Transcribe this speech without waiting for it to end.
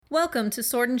Welcome to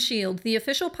Sword and Shield, the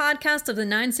official podcast of the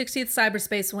 960th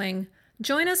Cyberspace Wing.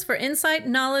 Join us for insight,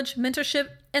 knowledge, mentorship,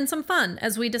 and some fun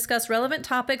as we discuss relevant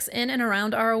topics in and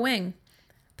around our wing.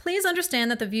 Please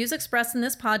understand that the views expressed in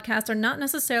this podcast are not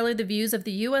necessarily the views of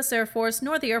the U.S. Air Force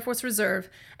nor the Air Force Reserve,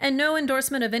 and no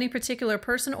endorsement of any particular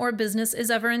person or business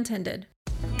is ever intended.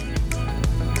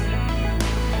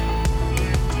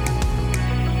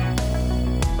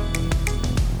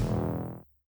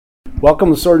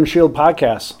 Welcome to Sword and Shield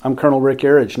Podcast. I'm Colonel Rick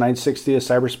Erridge, 960th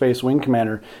Cyberspace Wing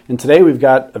Commander, and today we've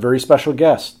got a very special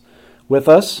guest. With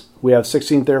us, we have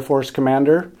 16th Air Force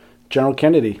Commander General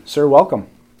Kennedy. Sir, welcome.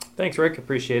 Thanks, Rick.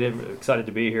 Appreciate it. Excited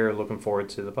to be here. Looking forward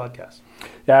to the podcast.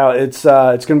 Yeah, it's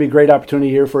going to be a great opportunity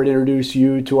here for it to introduce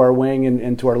you to our wing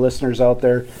and to our listeners out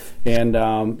there. And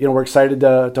we're excited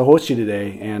to host you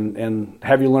today and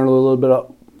have you learn a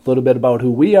little bit about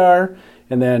who we are,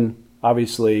 and then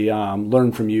obviously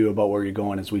learn from you about where you're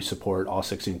going as we support all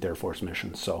 16th Air Force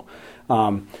missions. So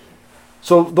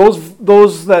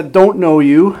those that don't know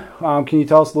you, can you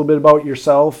tell us a little bit about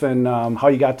yourself and how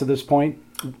you got to this point?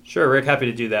 Sure, Rick. Happy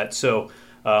to do that. So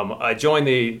I joined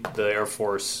the Air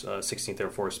Force, 16th Air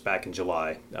Force, back in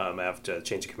July after a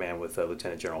change of command with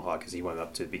Lieutenant General Hawk as he went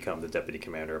up to become the Deputy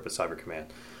Commander of the Cyber Command.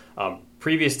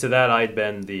 Previous to that, I'd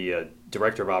been the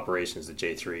Director of Operations at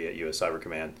J3 at U.S. Cyber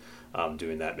Command,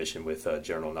 doing that mission with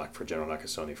General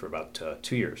Nakasone for about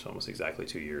 2 years, almost exactly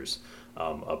 2 years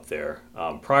up there.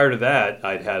 Prior to that,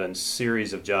 I'd had a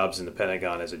series of jobs in the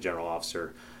Pentagon as a general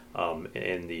officer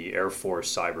in the Air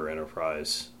Force cyber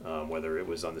enterprise, whether it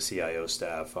was on the CIO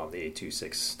staff, on the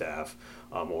 826 staff,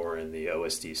 or in the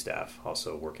OSD staff,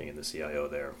 also working in the CIO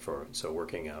there.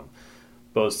 Working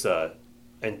both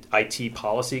and IT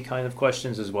policy kind of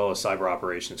questions as well as cyber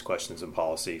operations questions and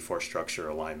policy, force structure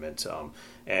alignment,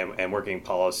 and working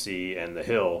policy and the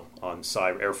Hill on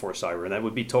cyber, Air Force cyber, and that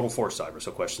would be total force cyber, so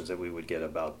questions that we would get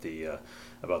about the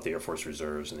Air Force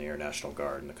Reserves and the Air National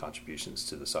Guard and the contributions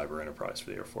to the cyber enterprise for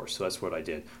the Air Force. So that's what I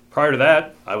did. Prior to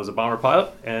that, I was a bomber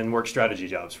pilot and worked strategy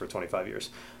jobs for 25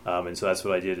 years. And so that's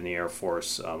what I did in the Air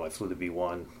Force. I flew the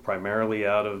B-1 primarily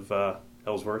out of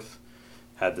Ellsworth.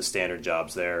 Had the standard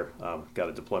jobs there, got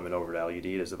a deployment over to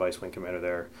LUD as the Vice Wing Commander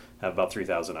there, have about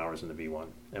 3,000 hours in the B-1.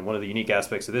 And one of the unique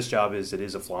aspects of this job is it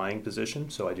is a flying position,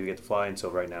 so I do get to fly, and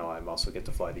so right now I also get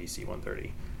to fly the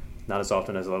EC-130. Not as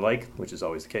often as I like, which is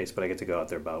always the case, but I get to go out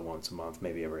there about once a month,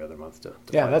 maybe every other month to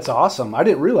yeah, fly. That's awesome. I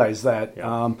didn't realize that.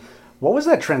 Yeah. What was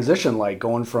that transition like,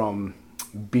 going from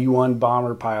B-1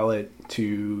 bomber pilot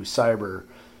to cyber?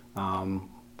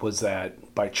 Was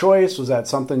that by choice? Was that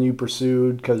something you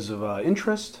pursued because of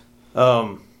interest?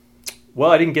 Well,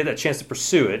 I didn't get that chance to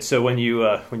pursue it. So when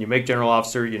you make general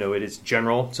officer, it is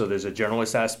general. So there's a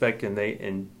generalist aspect,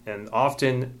 and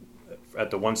often at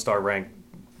the 1-star rank,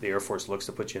 the Air Force looks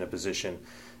to put you in a position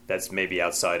that's maybe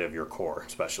outside of your core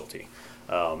specialty.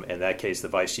 In that case, the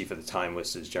vice chief at the time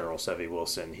was General Sevey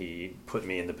Wilson. He put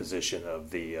me in the position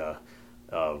of the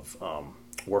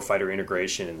warfighter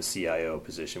integration in the CIO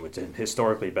position, which had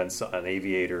historically been an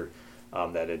aviator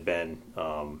that had been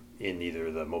in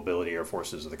either the mobility air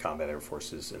forces or the combat air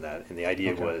forces. And the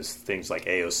idea was things like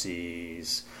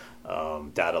AOCs,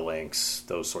 data links,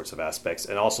 those sorts of aspects,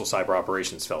 and also cyber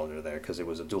operations fell under there because it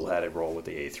was a dual-hatted role with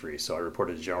the A3. So I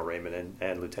reported to General Raymond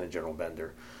and Lieutenant General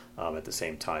Bender at the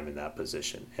same time in that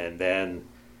position. And then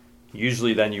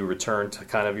usually you return to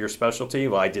kind of your specialty.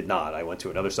 Well, I did not. I went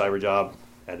to another cyber job,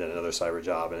 and then another cyber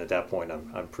job, and at that point,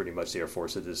 I'm pretty much the Air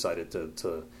Force had decided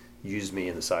to use me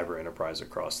in the cyber enterprise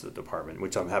across the department,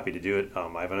 which I'm happy to do it.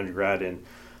 I have an undergrad in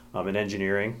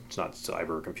engineering. It's not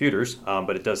cyber or computers,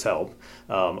 but it does help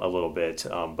a little bit.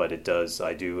 But it does.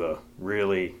 I do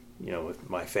really,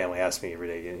 my family asks me every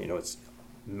day. It's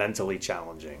mentally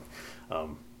challenging.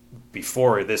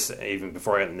 Before I had the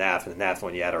NAF, and the NAF,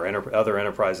 when you add our other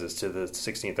enterprises to the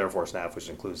 16th Air Force NAF, which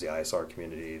includes the ISR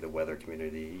community, the weather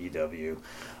community, EW,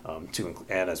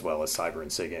 and as well as cyber and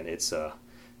SIGINT,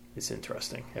 it's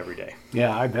interesting every day.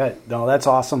 Yeah, I bet. No, that's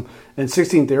awesome. And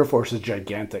 16th Air Force is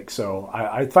gigantic, so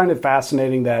I find it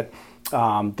fascinating that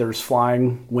there's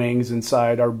flying wings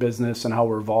inside our business and how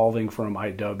we're evolving from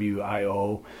IW,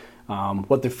 IO.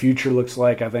 What the future looks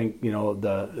like. I think,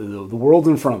 the world's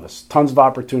in front of us. Tons of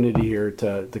opportunity here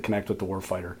to connect with the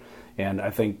warfighter. And I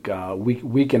think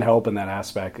we can help in that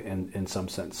aspect in some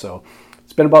sense. So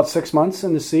it's been about 6 months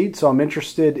in the seat, so I'm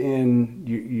interested in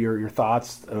your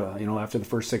thoughts, after the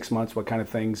first 6 months, what kind of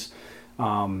things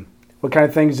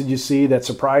did you see that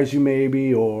surprised you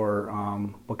maybe, or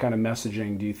what kind of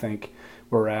messaging do you think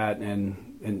we're at,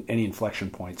 and any inflection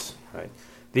points? Right.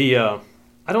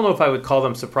 I don't know if I would call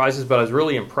them surprises, but I was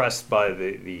really impressed by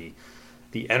the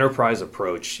the enterprise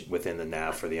approach within the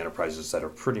NAF for the enterprises that are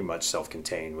pretty much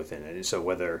self-contained within it. So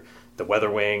whether the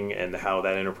weather wing and how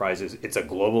that enterprise is, it's a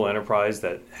global enterprise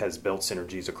that has built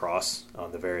synergies across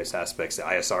the various aspects. The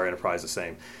ISR enterprise, the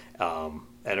same.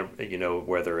 And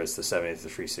whether it's the 70th, the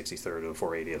 363rd, or the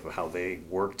 480th, of how they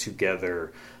work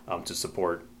together to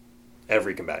support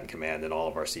every combatant command and all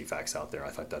of our CFACs out there. I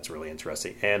thought that's really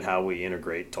interesting, and how we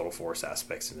integrate total force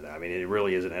aspects into that. I mean, it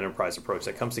really is an enterprise approach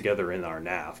that comes together in our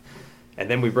NAF, and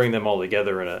then we bring them all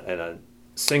together in a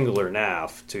singular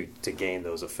NAF to gain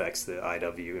those effects, the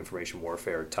IW, information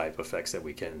warfare type effects that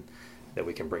we can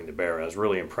bring to bear. I was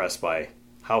really impressed by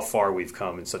how far we've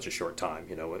come in such a short time.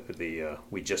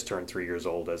 We just turned 3 years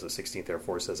old as a 16th Air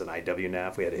Force as an IW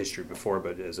NAF. We had a history before,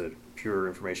 but as a pure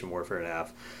information warfare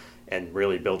NAF, and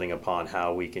really building upon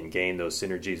how we can gain those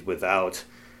synergies without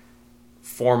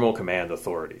formal command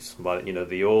authorities. But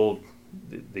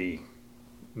the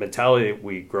mentality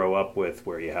we grow up with,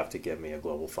 where you have to give me a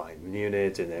global flying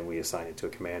unit and then we assign it to a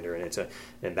commander,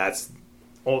 and that's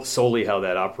solely how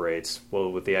that operates.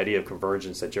 Well, with the idea of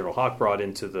convergence that General Hawk brought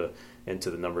into the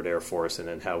numbered Air Force, and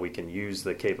then how we can use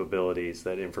the capabilities,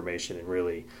 that information, and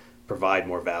really provide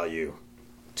more value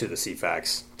to the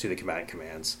CFACs, to the combatant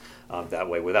commands, that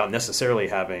way, without necessarily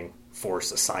having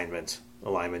force assignment,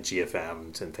 alignment,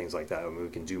 GFMs, and things like that. I mean, we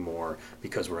can do more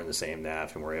because we're in the same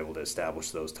NAF, and we're able to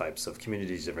establish those types of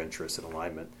communities of interest and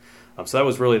alignment. So that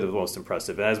was really the most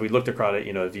impressive. And as we looked across it,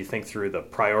 if you think through the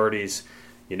priorities,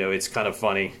 it's kind of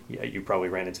funny. You probably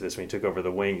ran into this when you took over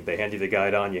the wing. They hand you the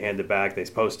guide on, you hand it back, they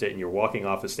post it, and you're walking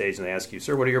off the stage, and they ask you,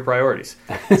 "Sir, what are your priorities?"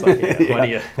 It's like,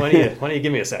 yeah. Why don't you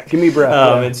give me a sec? Give me breath.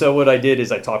 And so what I did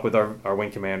is I talked with our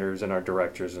wing commanders and our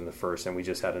directors in the first, and we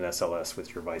just had an SLS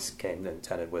with your vice came and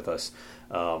attended with us,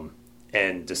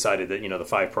 and decided that the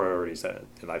 5 priorities that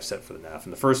I've set for the NAF,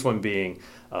 and the first one being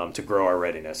to grow our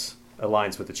readiness.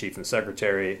 Aligns with the chief and the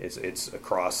secretary. It's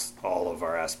across all of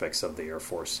our aspects of the Air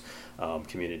Force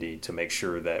community to make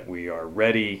sure that we are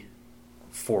ready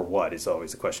for what is always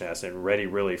the question asked, and ready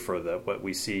really for what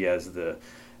we see as the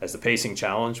pacing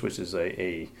challenge, which is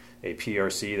a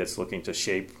PRC that's looking to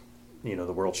shape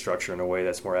the world structure in a way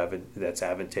that's that's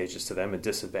advantageous to them and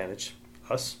disadvantage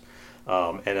us.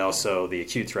 And also the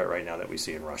acute threat right now that we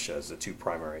see in Russia as the 2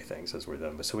 primary things as we're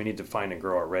done. So we need to find and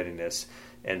grow our readiness.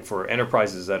 And for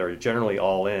enterprises that are generally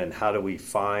all in, how do we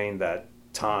find that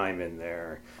time in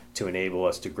there to enable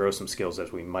us to grow some skills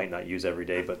that we might not use every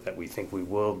day, but that we think we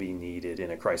will be needed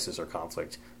in a crisis or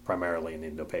conflict, primarily in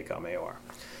Indo-PACOM AOR.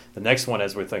 The next one,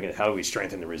 as we're thinking, how do we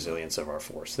strengthen the resilience of our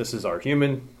force? This is our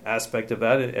human aspect of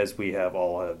that, as we have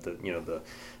all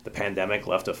the pandemic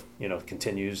left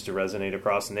continues to resonate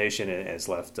across the nation and has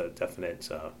left definite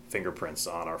fingerprints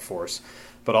on our force.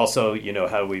 But also,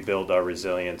 how do we build our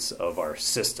resilience of our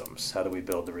systems? How do we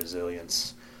build the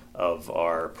resilience of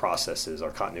our processes,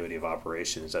 our continuity of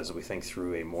operations, as we think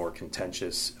through a more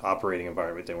contentious operating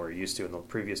environment than we're used to in the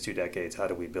previous 2 decades? How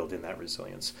do we build in that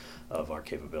resilience of our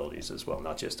capabilities as well,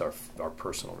 not just our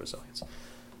personal resilience?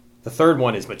 The third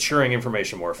one is maturing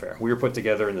information warfare. We were put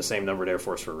together in the same numbered Air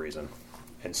Force for a reason.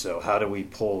 And so how do we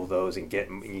pull those and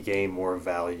gain more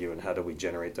value, and how do we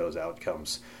generate those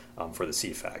outcomes for the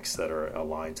CFACs that are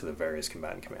aligned to the various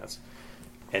combatant commands?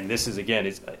 And this is,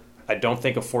 again, I don't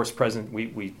think a force present.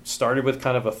 We started with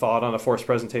kind of a thought on a force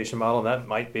presentation model, and that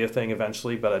might be a thing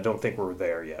eventually, but I don't think we're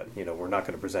there yet. We're not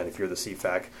going to present, if you're the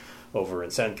CFAC over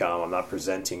in CENTCOM, I'm not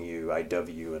presenting you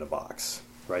IW in a box,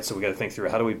 right? So we got to think through,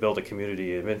 how do we build a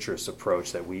community of interest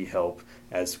approach that we help,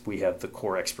 as we have the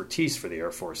core expertise for the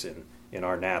Air Force in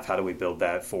our NAF, how do we build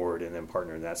that forward and then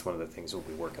partner? And that's one of the things we'll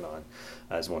be working on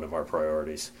as one of our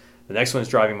priorities. The next one is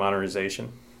driving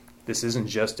modernization. This isn't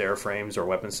just airframes or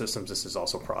weapon systems. This is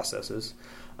also processes,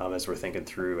 as we're thinking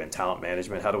through, and talent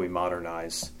management. How do we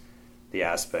modernize the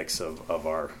aspects of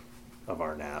our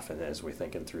NAF, and as we're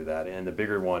thinking through that? And the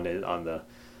bigger one is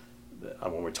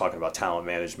when we're talking about talent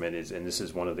management is, and this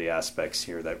is one of the aspects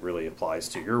here that really applies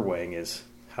to your wing, is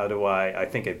how do I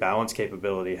think a balanced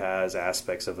capability has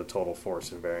aspects of the total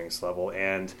force and variance level,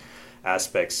 and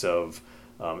aspects of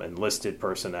enlisted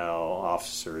personnel,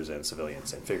 officers, and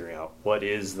civilians, and figuring out what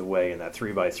is the way in that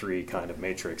 3x3 kind of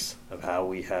matrix of how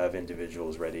we have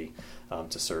individuals ready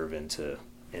to serve in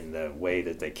the way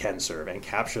that they can serve and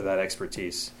capture that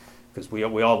expertise. Because we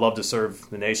all love to serve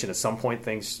the nation. At some point,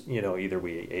 things, either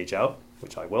we age out,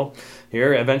 which I will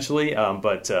here eventually,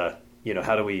 but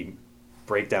how do we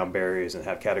break down barriers and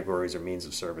have categories or means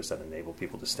of service that enable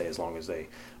people to stay as long as they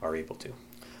are able to?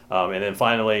 And then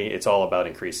finally, it's all about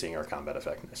increasing our combat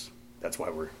effectiveness. That's why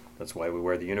we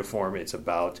wear the uniform. It's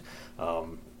about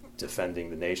defending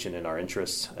the nation and our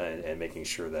interests, and making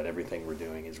sure that everything we're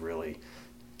doing is really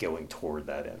going toward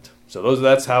that end. So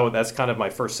that's kind of my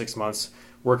first 6 months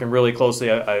working really closely.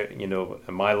 I at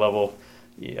my level,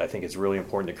 I think it's really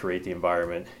important to create the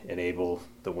environment, enable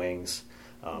the wings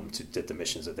to get the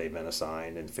missions that they've been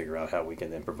assigned, and figure out how we can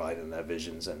then provide them that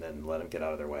visions and then let them get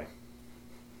out of their way.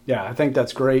 Yeah, I think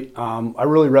that's great. I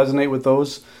really resonate with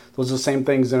those. Those are the same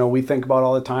things we think about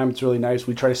all the time. It's really nice.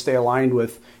 We try to stay aligned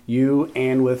with you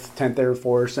and with 10th Air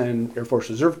Force and Air Force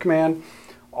Reserve Command.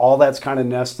 All that's kind of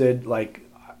nested. Like,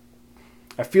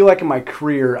 I feel like in my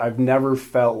career, I've never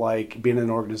felt like being in an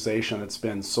organization that's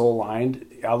been so aligned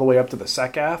all the way up to the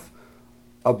SECAF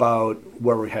about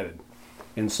where we're headed.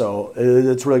 And so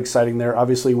it's really exciting there.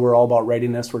 Obviously, we're all about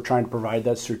readiness. We're trying to provide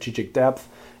that strategic depth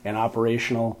and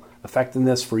operational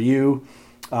effectiveness for you.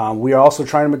 We are also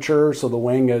trying to mature. So the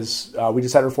wing is, we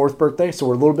just had our 4th birthday, so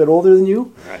we're a little bit older than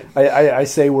you. Right. I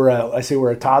say we're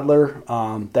a toddler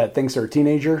that thinks they're a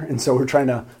teenager, and so we're trying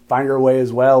to find our way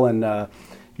as well. And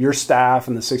your staff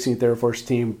and the 16th Air Force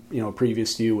team,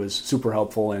 previous to you, was super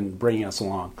helpful in bringing us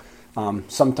along.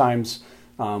 Sometimes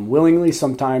willingly,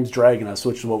 sometimes dragging us,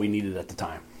 which is what we needed at the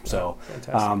time. So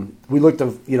we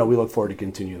look forward to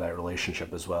continue that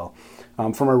relationship as well.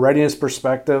 From a readiness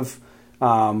perspective,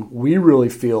 we really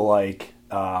feel like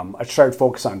I started to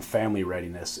focus on family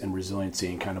readiness and resiliency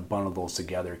and kind of bundle those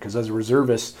together. Because as a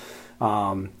reservist,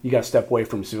 you got to step away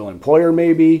from civilian employer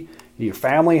maybe. Your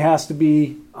family has to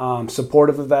be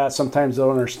supportive of that. Sometimes they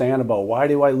don't understand about why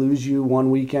do I lose you one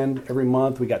weekend every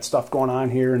month? We got stuff going on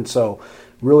here. And so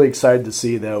really excited to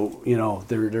see that,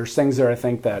 there's things there I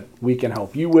think that we can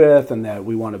help you with and that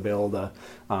we want to be able to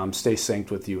stay synced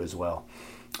with you as well.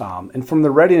 And from the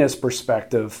readiness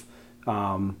perspective,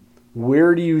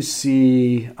 where do you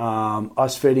see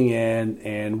us fitting in,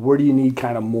 and where do you need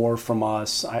kind of more from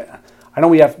us? I know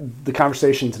we have the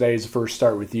conversation today is the first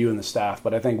start with you and the staff,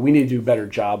 but I think we need to do a better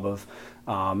job of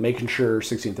making sure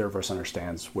 16th Air Force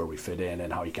understands where we fit in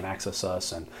and how you can access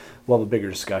us, and we'll have a bigger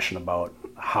discussion about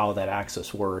how that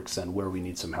access works and where we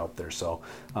need some help there. So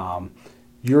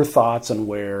your thoughts on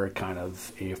where kind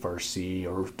of AFRC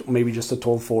or maybe just a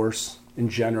toll force in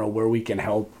general, where we can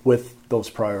help with those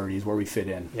priorities, where we fit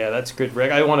in. Yeah, that's good,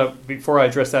 Rick. I want to, before I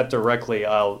address that directly,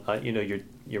 I'll,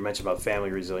 your mention about family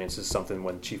resilience is something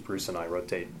when Chief Bruce and I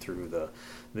rotate through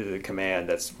the command,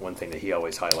 that's one thing that he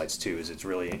always highlights too, is it's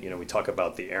really, we talk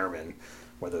about the airmen,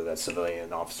 whether that's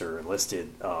civilian, officer, enlisted,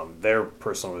 their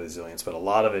personal resilience, but a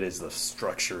lot of it is the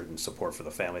structure and support for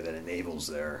the family that enables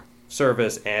their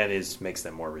service and makes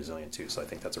them more resilient too. So I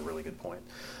think that's a really good point.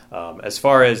 As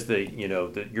far as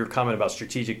your comment about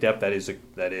strategic depth, that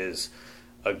is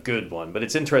a good one. But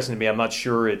it's interesting to me. I'm not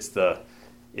sure it's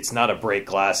not a break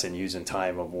glass and use in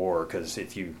time of war, because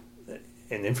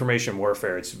in information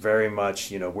warfare, it's very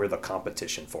much, we're the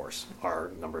competition force,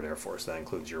 our numbered Air Force. That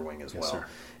includes your wing as well. Sir.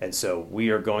 And so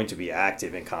we are going to be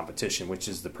active in competition, which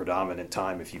is the predominant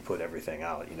time if you put everything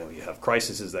out. You have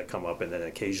crises that come up, and then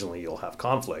occasionally you'll have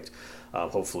conflict,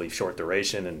 hopefully short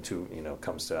duration and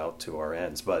comes out to our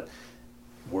ends. But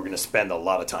we're going to spend a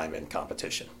lot of time in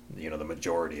competition, the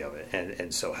majority of it.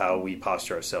 And so how we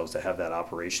posture ourselves to have that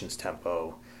operations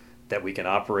tempo, that we can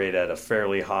operate at a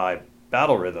fairly high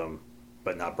battle rhythm,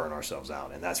 but not burn ourselves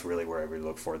out. And that's really where we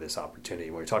look for this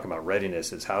opportunity. When we're talking about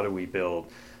readiness, is how do we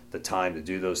build the time to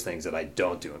do those things that I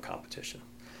don't do in competition?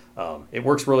 It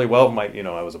works really well.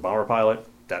 I was a bomber pilot.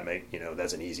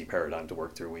 That's an easy paradigm to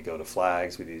work through. We go to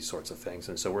flags, we do these sorts of things.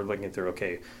 And so we're looking through,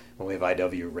 okay, when we have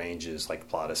IW ranges like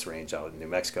Plata's range out in New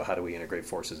Mexico, how do we integrate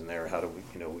forces in there? How do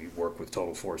we work with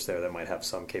total force there that might have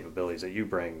some capabilities that you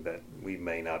bring that we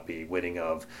may not be witting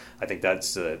of? I think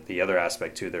that's the other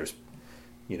aspect too.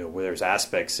 Where there's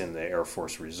aspects in the Air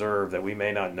Force Reserve that we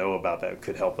may not know about that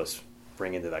could help us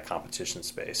bring into that competition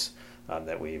space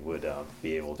that we would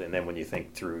be able to. And then when you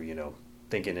think through,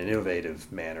 think in an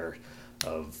innovative manner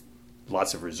of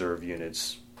lots of reserve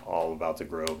units all about the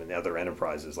Grove and other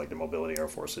enterprises like the mobility air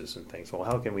forces and things. Well,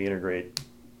 how can we integrate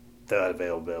that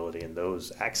availability and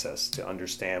those access to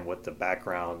understand what the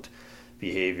background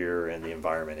behavior and the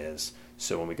environment is?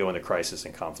 So when we go into crisis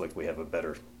and conflict, we have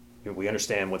we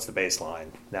understand what's the baseline.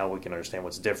 Now we can understand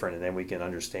what's different, and then we can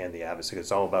understand the adversary.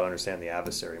 It's all about understanding the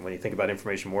adversary. And when you think about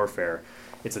information warfare,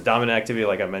 it's a dominant activity,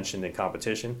 like I mentioned, in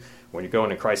competition. When you go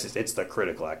into crisis, it's the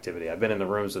critical activity. I've been in the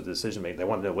rooms of decision making. They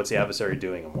want to know what's the adversary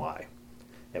doing and why,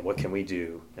 and what can we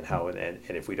do, and how. And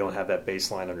if we don't have that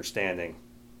baseline understanding,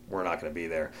 we're not going to be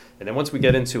there. And then once we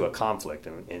get into a conflict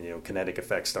and kinetic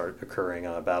effects start occurring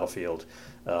on a battlefield,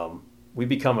 we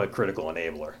become a critical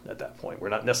enabler at that point. We're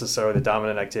not necessarily the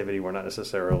dominant activity. We're not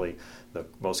necessarily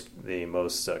the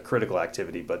most critical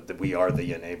activity, but we are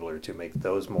the enabler to make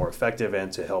those more effective and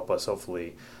to help us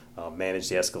hopefully manage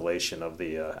the escalation of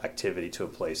the activity to a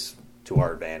place to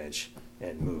our advantage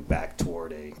and move back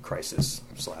toward a crisis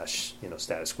 /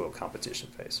 status quo competition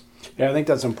phase. Yeah, I think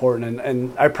that's important.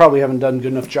 And I probably haven't done a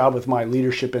good enough job with my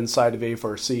leadership inside of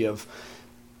A4C of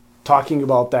talking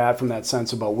about that from that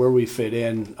sense about where we fit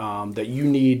in, that you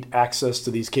need access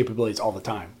to these capabilities all the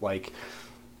time. Like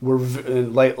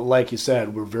you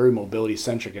said, we're very mobility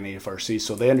centric in AFRC.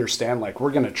 So they understand like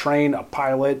we're going to train a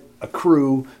pilot, a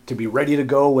crew to be ready to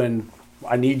go when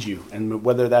I need you. And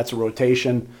whether that's a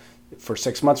rotation for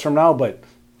 6 months from now, but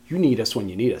you need us when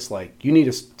you need us. Like you need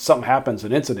us, something happens,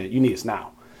 an incident, you need us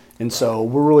now. And so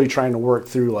we're really trying to work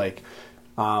through like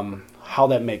how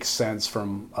that makes sense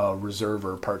from a reserve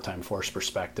or part-time force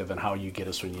perspective and how you get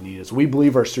us when you need us. We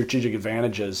believe our strategic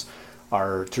advantages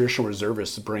are traditional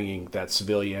reservists bringing that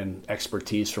civilian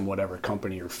expertise from whatever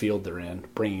company or field they're in,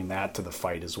 bringing that to the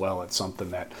fight as well. It's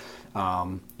something that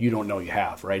you don't know you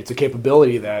have, right? It's a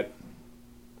capability that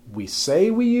we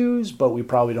say we use, but we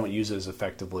probably don't use it as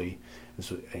effectively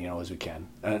as we can.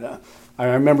 And I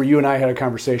remember you and I had a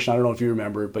conversation. I don't know if you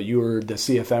remember it, but you were the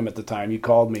CFM at the time. You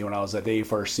called me when I was at the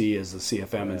AFRC as the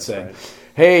CFM and said, right.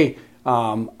 Hey,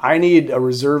 I need a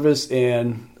reservist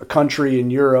in a country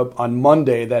in Europe on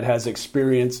Monday that has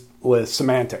experience with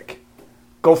Symantec.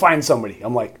 Go find somebody.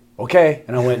 I'm like, okay.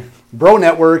 And I went, Bro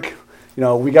Network,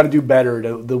 we got to do better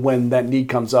to when that need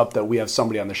comes up that we have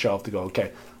somebody on the shelf to go,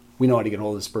 okay, we know how to get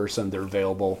hold of this person. They're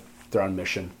available. They're on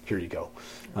mission. Here you go.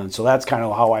 And so that's kind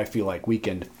of how I feel like we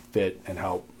can fit and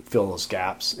help fill those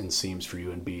gaps and seams for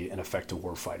you and be an effective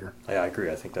warfighter. Yeah, I agree.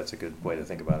 I think that's a good way to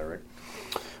think about it, Rick.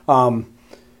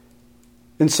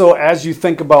 And so as you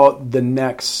think about the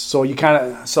next, so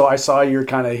I saw your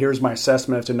here's my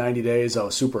assessment after 90 days. That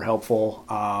was super helpful.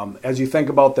 As you think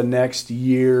about the next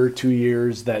year, 2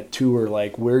 years, that tour,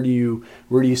 like where do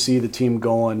you see the team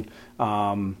going?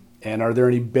 And are there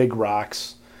any big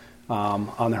rocks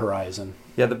on the horizon?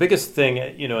 Yeah, the biggest thing,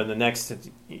 in the next,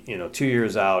 2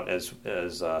 years out as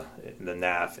the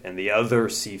NAF and the other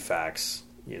CFACs,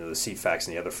 the CFACs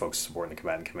and the other folks supporting the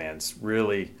combatant commands,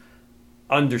 really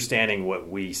understanding what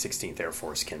we 16th Air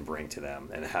Force can bring to them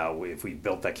and how if we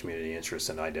built that community interest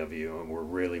in IW and we're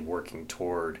really working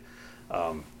toward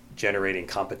generating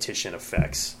competition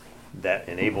effects that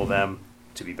enable them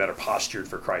to be better postured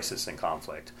for crisis and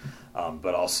conflict,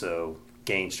 but also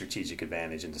gain strategic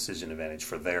advantage and decision advantage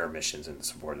for their missions in the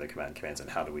support of the command commands. And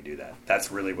how do we do that? That's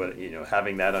really what,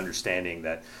 having that understanding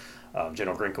that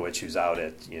General Grinkowicz, who's out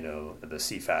at, the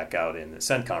CFAC out in the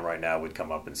CENTCOM right now, would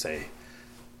come up and say,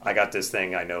 I got this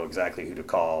thing, I know exactly who to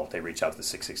call. They reach out to the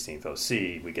 616th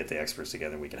OC, we get the experts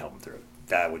together, and we can help them through it.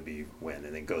 That would be win.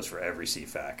 And it goes for every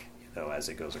CFAC, as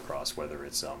it goes across, whether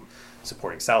it's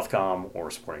supporting Southcom or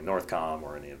supporting Northcom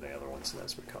or any of the other ones.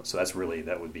 So that's really,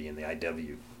 that would be in the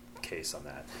IW case on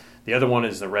that. The other one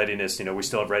is the readiness. We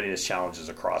still have readiness challenges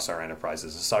across our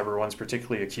enterprises. The cyber one's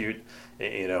particularly acute,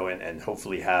 and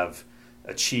hopefully have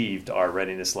achieved our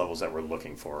readiness levels that we're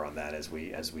looking for on that as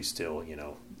we still,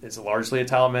 it's largely a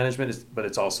talent management, but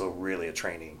it's also really a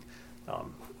training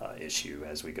issue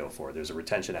as we go forward. There's a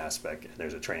retention aspect and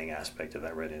there's a training aspect of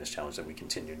that readiness challenge that we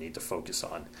need to focus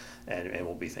on, and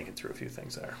we'll be thinking through a few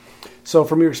things there. So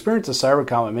from your experience at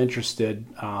CyberCom, I'm interested,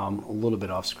 a little bit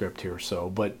off script here,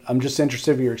 but I'm just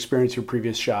interested in your experience, your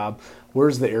previous job.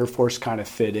 Where's the Air Force kind of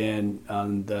fit in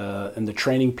the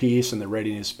training piece and the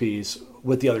readiness piece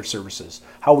with the other services?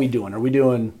 How are we doing? Are we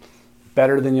doing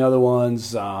better than the other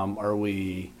ones? Are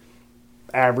we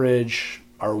average?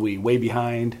 Are we way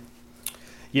behind?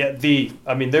 Yeah,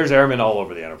 there's airmen all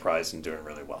over the enterprise and doing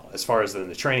really well. As far as in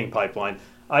the training pipeline,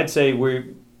 I'd say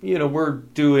we're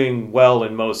doing well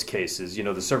in most cases.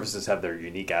 The services have their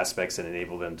unique aspects that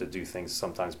enable them to do things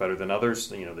sometimes better than others.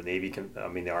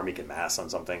 The Army can mass on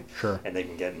something, sure, and they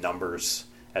can get numbers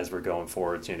as we're going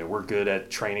forward. We're good at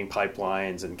training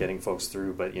pipelines and getting folks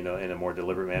through, but in a more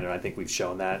deliberate manner. I think we've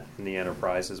shown that in the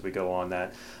enterprise as we go on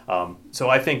that. So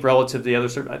I think relative to the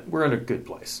other, we're in a good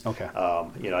place. Okay. I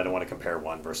don't want to compare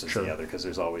one versus sure, the other because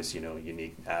there's always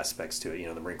unique aspects to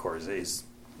it. The Marine Corps is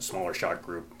a smaller shot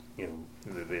group.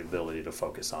 The ability to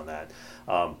focus on that.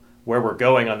 Where we're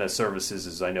going on the services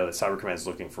is I know that Cyber Command is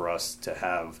looking for us to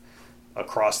have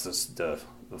across the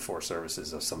four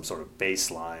services of some sort of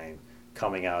baseline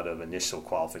coming out of initial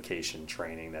qualification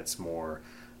training that's more,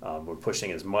 we're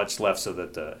pushing as much left so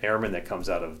that the airman that comes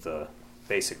out of the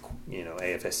basic,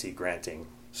 AFSC granting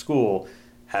school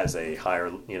has a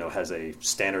higher, has a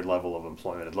standard level of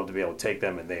employment. I'd love to be able to take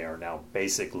them and they are now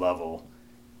basic level,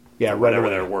 right whatever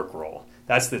their work role.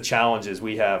 That's the challenge is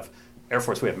we have Air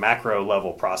Force, we have macro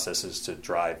level processes to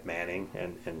drive manning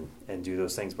and do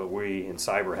those things, but we in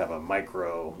cyber have a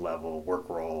micro level work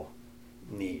role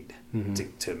need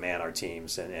to man our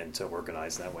teams and to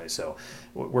organize that way. So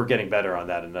we're getting better on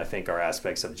that, and I think our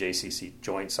aspects of JCC,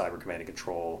 Joint Cyber Command and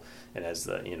Control, and as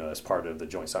part of the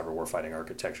Joint Cyber Warfighting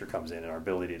Architecture comes in, and our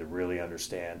ability to really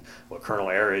understand what Colonel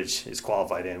Airage is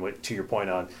qualified in, to your point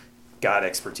on, got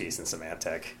expertise in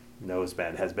Symantec,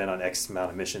 has been on X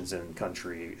amount of missions in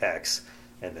country X,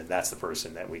 and then that's the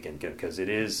person that we can get, because it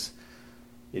is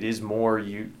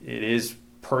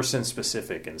person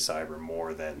specific in cyber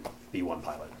more than B1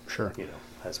 pilot. Sure.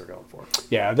 As we're going forward.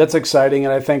 Yeah, that's exciting,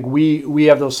 and I think we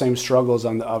have those same struggles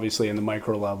obviously in the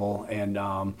micro level, and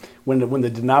when the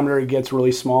denominator gets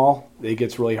really small, it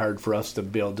gets really hard for us to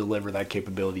be able to deliver that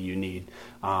capability you need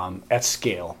at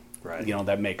scale. Right.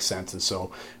 That makes sense. And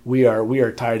so we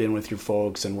are tied in with your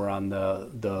folks, and we're on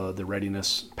the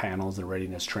readiness panels, the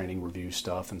readiness training review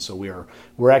stuff. And so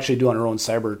we're actually doing our own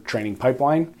cyber training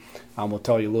pipeline. We'll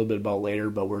tell you a little bit about later,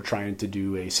 but we're trying to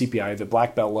do a CPI, the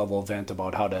black belt level event,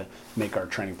 about how to make our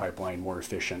training pipeline more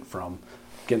efficient, from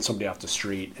getting somebody off the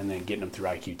street and then getting them through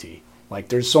IQT. Like,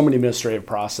 there's so many administrative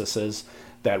processes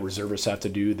that reservists have to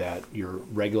do that your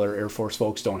regular Air Force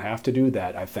folks don't have to do,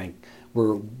 that I think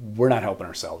we're not helping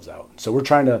ourselves out. So we're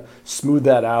trying to smooth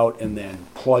that out and then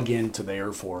plug into the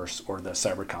Air Force or the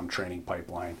Cybercom training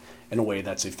pipeline in a way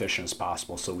that's efficient as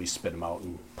possible, so we spit them out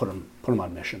and put them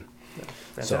on mission. Yeah,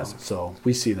 fantastic. So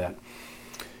we see that.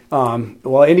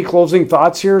 Well, any closing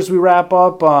thoughts here as we wrap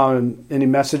up? Any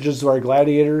messages to our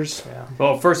gladiators? Yeah.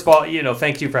 Well, first of all,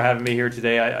 thank you for having me here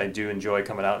today. I do enjoy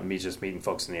coming out and meeting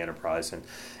folks in the enterprise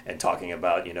and talking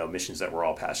about, missions that we're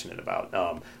all passionate about.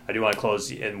 I do want to close,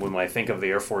 and when I think of the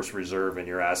Air Force Reserve and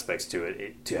your aspects to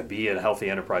it, to be a healthy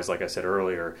enterprise, like I said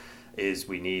earlier, is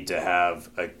we need to have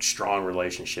a strong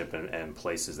relationship and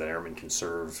places that airmen can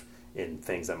serve in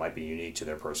things that might be unique to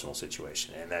their personal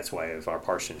situation. And that's why if our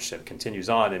partnership continues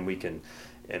on and we can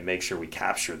make sure we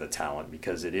capture the talent,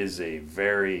 because it is a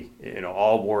very,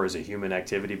 all war is a human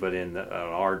activity, but in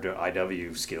our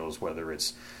IW skills, whether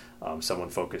it's someone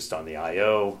focused on the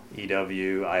IO,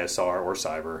 EW, ISR, or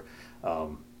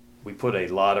cyber, we put a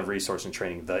lot of resource in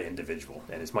training the individual.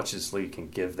 And as much as we can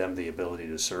give them the ability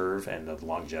to serve and the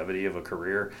longevity of a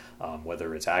career,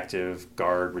 whether it's active,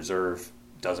 guard, reserve,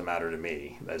 doesn't matter to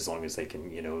me, as long as they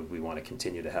can, we want to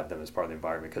continue to have them as part of the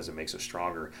environment, because it makes us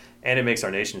stronger. And it makes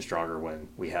our nation stronger when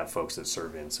we have folks that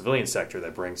serve in civilian sector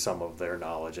that bring some of their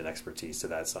knowledge and expertise to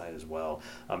that side as well,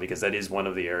 because that is one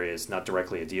of the areas, not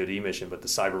directly a DoD mission, but the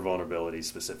cyber vulnerability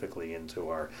specifically into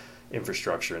our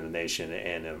infrastructure in the nation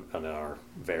and in our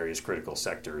various critical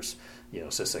sectors.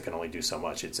 CISA can only do so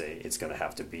much. It's going to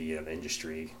have to be an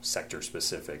industry sector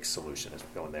specific solution as we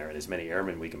go in there, and as many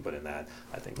airmen we can put in that,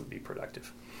 I think would be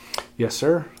productive. Yes,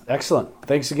 sir. Excellent.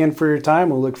 Thanks again for your time.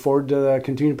 We'll look forward to the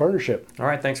continued partnership. All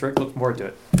right. Thanks, Rick. Looking forward to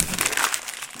it.